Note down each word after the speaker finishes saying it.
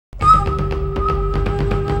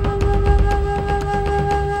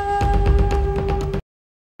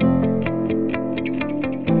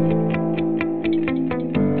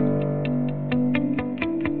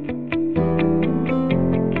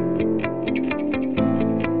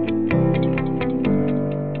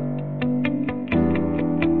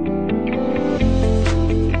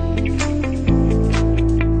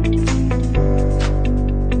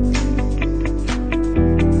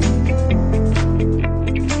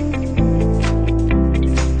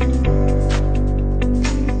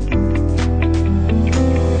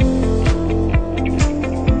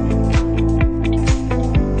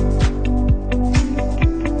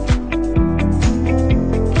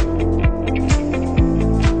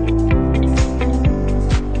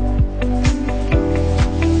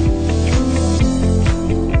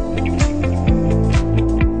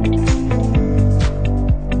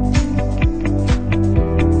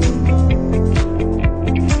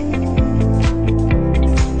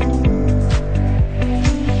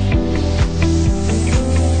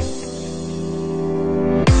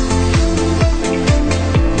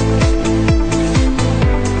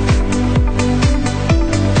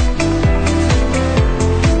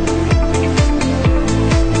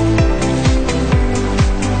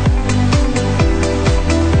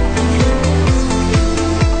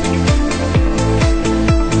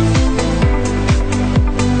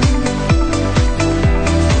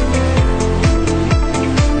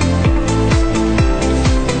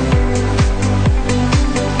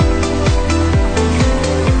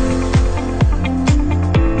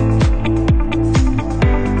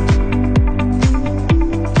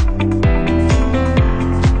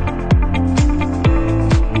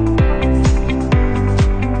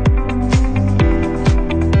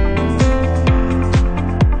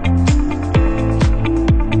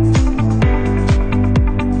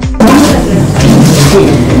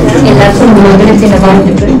எல்லாருக்கும் நகரத்தின்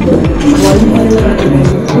வாழ்த்துக்கள்.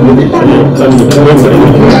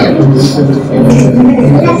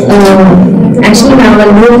 ஆக்சுவலி நான்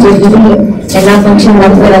வந்து எல்லா ஃபங்க்ஷன்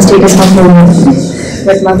வந்து ஸ்டேட்டஸ் போடுவேன்.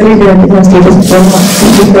 பட் மகளிர் வந்து நான் ஸ்டேட்டஸ் போடுவேன்.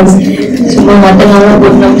 பிகாஸ் சும்மா மற்றனால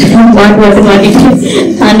போடணும் பாட்டு மட்டும் மாட்டிட்டு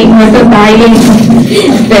அன்னைக்கு மட்டும் தாயே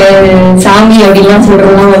சாமி அப்படின்லாம்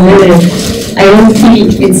சொல்றதுலாம் வந்து I don't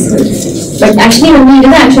feel it's. But actually வந்து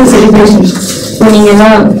இதுதான் ஆக்சுவல் செலிப்ரேஷன். ஸோ நீங்க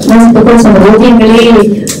தான் சொன்ன ஓவியங்களே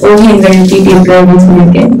ஓவியங்கள் தீட்டிருக்கு அப்படின்னு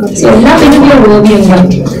சொல்லியிருக்கேன். ஸோ எல்லா பெண்களும் ஓவியம் தான்.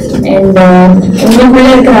 அண்ட் உங்களுக்குள்ள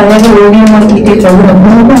இருக்கிற அழகு ஓவியமா தீட்டிருக்கிறது ரொம்ப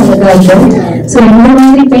ரொம்ப அழகா இருக்கும். ஸோ இந்த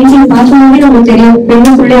மாதிரி பெயிண்டிங் பார்க்கும்போதே நமக்கு தெரியும்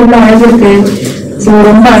பெண்ணுக்குள்ள எவ்வளவு அழகு இருக்கு. ஸோ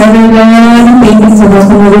ரொம்ப அழகான பெயிண்டிங்ஸ்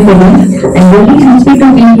பார்க்கும்போதே தெரியும். And very happy to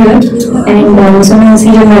be here. And சொன்ன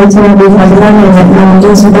சீரியல் நடிச்சோம் அப்படின்னு அதெல்லாம் நான் வந்து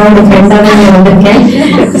சுதாவோட ஃப்ரெண்டாக நான் வந்திருக்கேன்.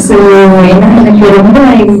 ஸோ ஏன்னா எனக்கு ரொம்ப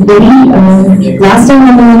வெரி லாஸ்ட் டைம்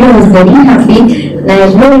வந்து ஐ வாஸ் வெரி ஹாப்பி. நான்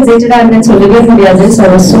எவ்வளோ எக்ஸைட்டடா இருந்தேன்னு சொல்லவே முடியாது. So I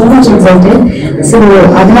was so much excited. So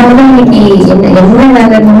அதனாலதான் இன்னைக்கு என்ன வேலை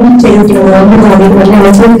இருந்தாலும் சரி நம்ம வந்துடும் அப்படின்னு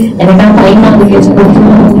நினைச்சு எனக்கான டைம் வந்து கேட்டு கொடுத்து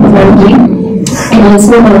நன்றி. And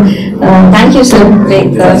also, thank you, sir.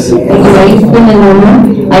 Like, your wife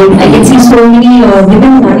I can see so many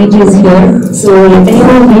women managers here. So,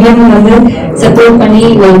 women support money,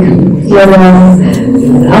 like, your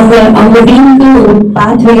டீமுக்கு ஒரு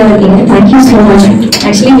பாத்வேயா இருக்கீங்க. Thank you so much.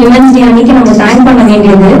 Actually women's day அன்னைக்கு நம்ம தேங்க் பண்ண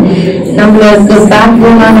வேண்டியது நம்மளுக்கு பேக்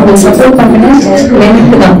போனா நம்ம சப்போர்ட் பண்ண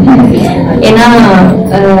எனக்கு தான். ஏன்னா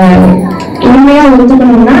உண்மையா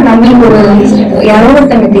ஒத்துக்கணும்னா நம்மளுக்கு ஒரு யாரோ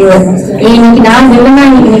ஒருத்தங்க தேவை. இன்னைக்கு நான் வில்லனா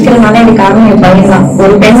இன்னைக்கு நிக்கிறதுனால எனக்கு காரணம் என் பையன் தான்.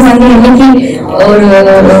 ஒரு பெண் வந்து இன்னைக்கு ஒரு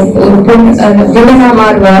பொண் வில்லனா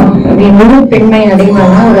மாறுவா அப்படின்னு முழு பெண்மை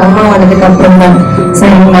அடைவானா ஒரு அம்மாவானதுக்கு அப்புறம் தான்.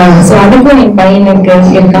 ஸோ அதுக்கும் என் பையனுக்கு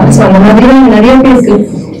இருக்கான். ஸோ அந்த மாதிரி நிறைய பேருக்கு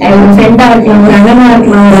ஒரு ஃப்ரெண்டா இருக்கலாம், ஒரு அண்ணனா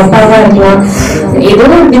இருக்கலாம், ஒரு அப்பாவா இருக்கலாம், ஏதோ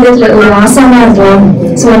ஒரு விதத்துல ஒரு ஆசானா இருக்கலாம்.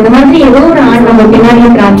 ஸோ அந்த மாதிரி ஏதோ ஒரு ஆண் நம்ம பின்னாடி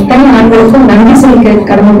இருக்கிற அத்தனை ஆண்களுக்கும் நன்றி சொல்லிக்க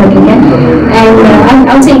கடமைப்பட்டீங்க.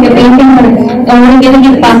 அண்ட் இங்க பெயிண்டிங் உனக்கு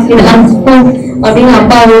எதுக்குப்பா இதெல்லாம் அப்படின்னு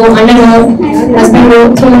அப்பாவோ அண்ணனோ ஹஸ்பண்டோ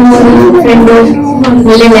சொல்லும்போது ஃப்ரெண்டோ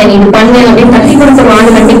இல்ல இல்ல நீங்க பண்ணு அப்படின்னு தட்டி கொடுக்குற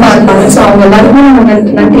ஆள் கண்டிப்பா இருப்பாங்க. ஸோ அவங்க எல்லாருக்கும் நம்ம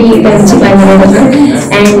நன்றி தெரிஞ்சுக்கலாம்.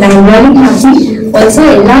 And I very happy. Also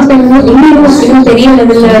எல்லா பெண்களும் இன்னும் பெரிய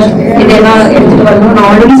லெவல்ல இதெல்லாம் எடுத்துட்டு வரணும். நான்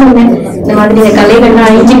ஆல்ரெடி சொன்னேன் இந்த மாதிரி இந்த கலைகள்லாம்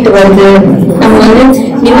அழிஞ்சிட்டு வருது. நம்ம வந்து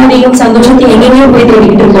நிம்மதியும் சந்தோஷத்தையும் எங்கேயுமே போய்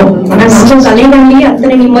தேடிக்கிட்டு இருக்கோம். ஆனா நம்ம கலைகள்லயே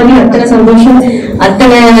அத்தனை நிம்மதி, அத்தனை சந்தோஷம்,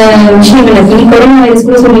 அத்தனை விஷயங்கள். இனி கொரோனா வைரஸ்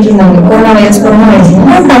கூட சொல்லிட்டு இருந்தாங்க. கொரோனா வைரஸ்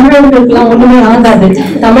தமிழர்களுக்கு எல்லாம் ஒண்ணுமே ஆகாது,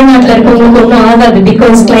 தமிழ்நாட்டுல இருக்கவங்களுக்கு ஒண்ணும் ஆகாது.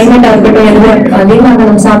 பிகாஸ் கிளைமேட்டா இருக்கட்டும், அதே மாதிரி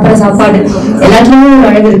நம்ம சாப்பிட்ற சாப்பாடு எல்லாத்துலயுமே ஒரு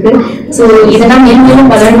அழகு இருக்கு. ஸோ இதெல்லாம்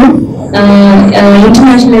மேலும் வளரணும்.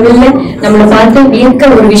 இன்டர்நேஷனல் லெவல்ல நம்மளை பார்த்து வியக்க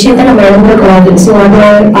ஒரு விஷயத்த நம்ம இழந்துடக்கூடாது. ஸோ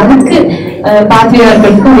அதுக்கு பாத்வேயா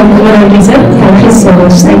இருக்கிறதுக்கு ரொம்ப நன்றி sir. Thank you so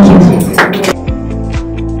much. Thank you.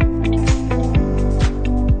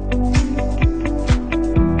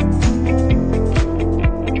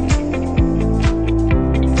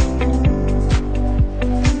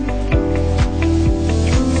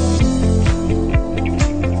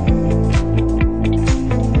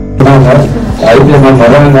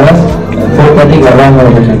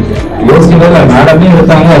 மேடமே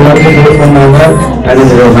எடுத்தாங்க, எல்லாருக்கும் ஹெல்ப் பண்ணாங்க. அது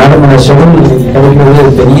மேடம் ஷெடியூல் கிடைக்கிறது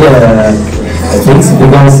பெரிய திங்ஸ்.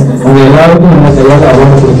 பிகாஸ் உங்க எல்லாருக்கும் என்ன தெரியாது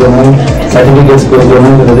அவார்டு கொடுக்கணும், சர்டிஃபிகேட்ஸ்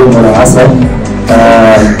கொடுக்கணுங்கிறது என்னோட ஆசை.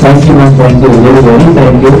 Thank you ma'am, thank you, very very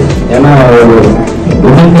thank you. ஏன்னா ஒரு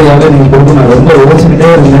உடல்கையாக நீங்க கொடுத்து நான் ரொம்ப யோசிச்சுக்கிட்டே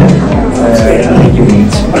இருந்தேன். Thank you.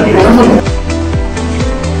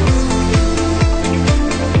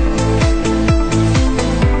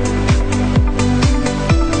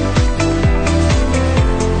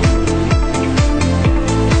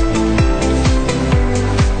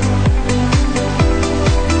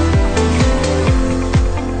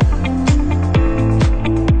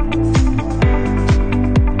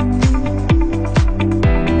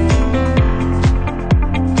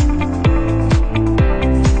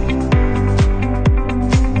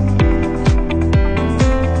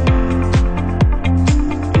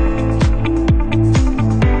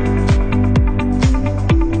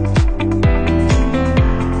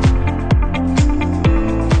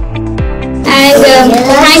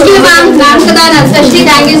 Thank you ma'am. Ma'am ko da especially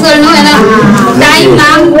thank you sir. No, time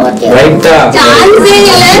ma'am. Right. Chance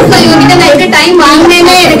illa. So you get like time vaangne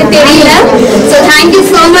ne enakku theriyala. So thank you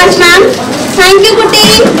so much ma'am. Thank you Kutti.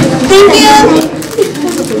 Thank you.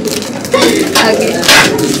 Okay.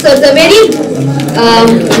 So it's a very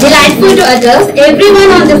delightful to address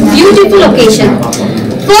everyone on this beautiful occasion.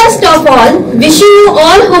 First of all, wishing you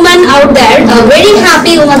all women out there a very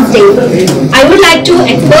happy Women's Day. I would like to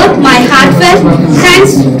express my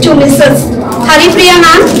Mrs. Haripriya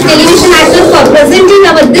ma'am, television actor, for presenting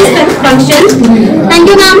our this function. Thank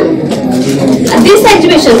you ma'am. This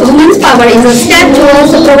exhibition, Women's Power, is a step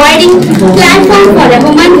towards providing platform for a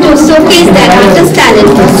woman to showcase their artist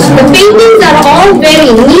talent. The paintings are all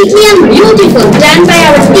very neatly and beautiful, done by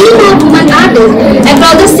our team of women artists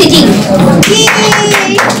across the city.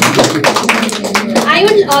 I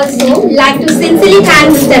would also like to sincerely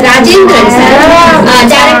thank Mr. Rajendran sir,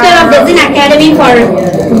 Director of Design Academy, for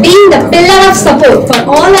being the pillar of support for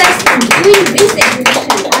all us doing this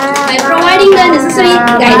exhibition by providing the necessary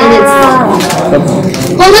guidance.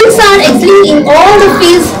 Women are excelling in all the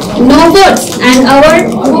fields, no words, and our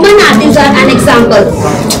women artists are an example.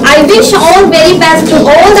 I wish all very best to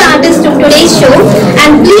all the artists of today's show,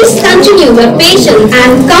 and please continue your patience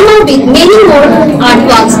and come up with many more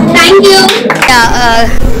artworks. Thank you.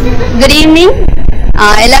 Good evening.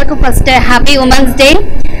 எல்லாருக்கும் first happy women's day.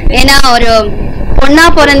 ஏன்னா ஒரு பொண்ணா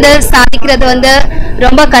பிறந்து சாதிக்கிறது வந்து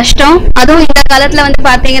ரொம்ப கஷ்டம். அதுவும் இந்த காலத்துல வந்து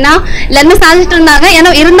பாத்தீங்கன்னா எல்லாருமே சாதிச்சுட்டு இருந்தாங்க.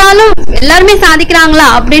 ஏன்னா இருந்தாலும் எல்லாருமே சாதிக்கிறாங்களா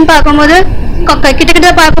அப்படின்னு பார்க்கும்போது கிட்ட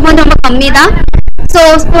பார்க்கும்போது ரொம்ப கம்மி தான். ஸோ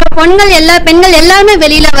பெண்கள் எல்லாருமே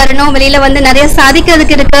வெளியில வரணும், வெளியில வந்து நிறைய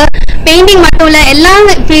சாதிக்கிறதுக்கு இருக்கு. பெயிண்டிங் மட்டும் இல்ல, எல்லா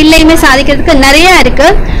ஃபீல்ட்லயுமே சாதிக்கிறதுக்கு நிறைய இருக்கு.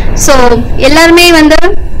 ஸோ எல்லாருமே வந்து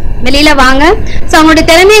வெளியில வாங்க. ஸோ அவங்களுடைய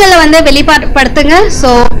திறமைகளை வந்து வெளிப்படுத்துங்க. ஸோ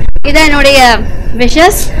இதான் என்னுடைய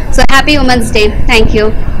wishes. So happy women's day. Thank you.